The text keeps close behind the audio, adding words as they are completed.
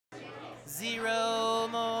0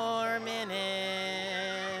 more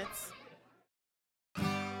minutes.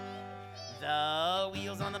 The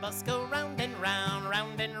wheels on the bus go round and round,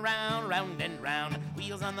 round and round, round and round.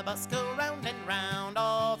 Wheels on the bus go round and round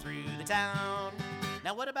all through the town.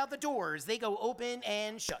 Now what about the doors? They go open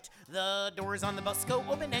and shut. The doors on the bus go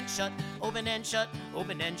open and shut, open and shut,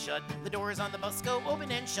 open and shut. The doors on the bus go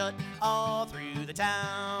open and shut all through the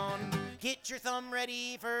town. Get your thumb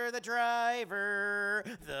ready for the driver.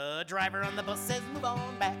 The driver on the bus says move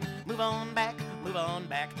on back, move on back, move on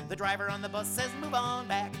back. The driver on the bus says move on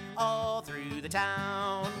back all through the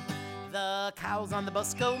town. The cows on the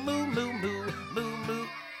bus go moo, moo, moo, moo, moo.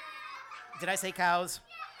 Did I say cows?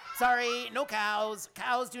 Sorry, no cows.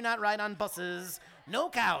 Cows do not ride on buses. No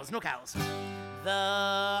cows, no cows. The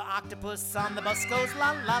octopus on the bus goes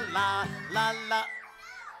la, la, la, la, la.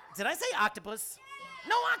 Did I say octopus?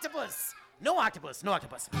 No octopus! No octopus, no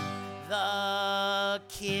octopus. The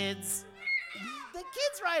kids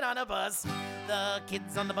ride on a bus. The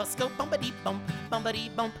kids on the bus go bumpity bump, bumpity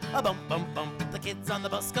bump, a bump, bump, bump. The kids on the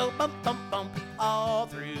bus go bump, bump, bump, all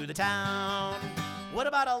through the town. What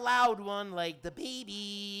about a loud one like the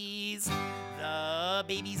babies? The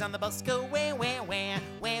babies on the bus go wah, wah, wah,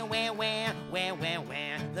 wah, wah, wah, wah, wah,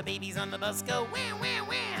 wah. The babies on the bus go wah, wah,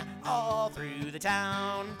 wah, all through the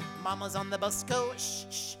town. Mamas on the bus go shh,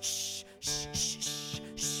 shh, shh, shh, shh,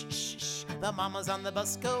 shh, shh, shh. The mamas on the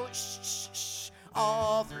bus go shh, shh, shh,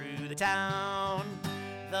 all through the town.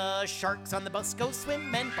 The sharks on the bus go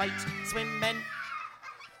swim and fight, swim and...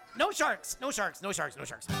 No sharks, no sharks, no sharks, no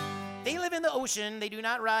sharks. They live in the ocean, they do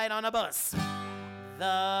not ride on a bus.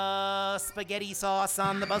 The spaghetti sauce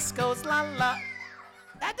on the bus goes la la.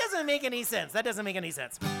 That doesn't make any sense. That doesn't make any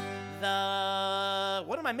sense. The...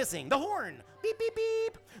 What am I missing? The horn. Beep, beep,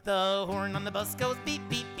 beep. The horn on the bus goes beep,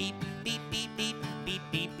 beep, beep. Beep, beep, beep. Beep,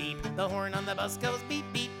 beep, beep. The horn on the bus goes beep,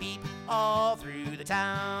 beep, beep. All through the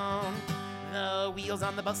town. The wheels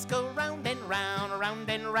on the bus go round and round, round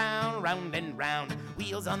and round, round and round.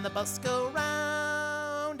 Wheels on the bus go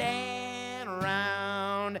round and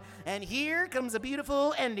round. And here comes a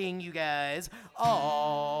beautiful ending, you guys.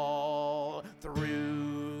 All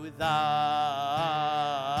through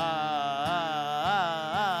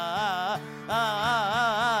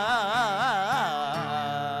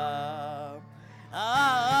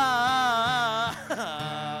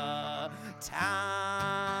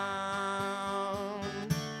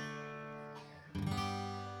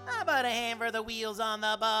But a hand for the wheels on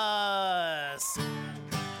the bus.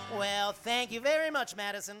 Well, thank you very much,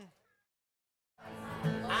 Madison.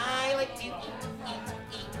 I like to eat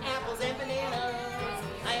apples and bananas.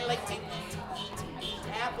 I like to eat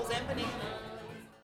apples and bananas.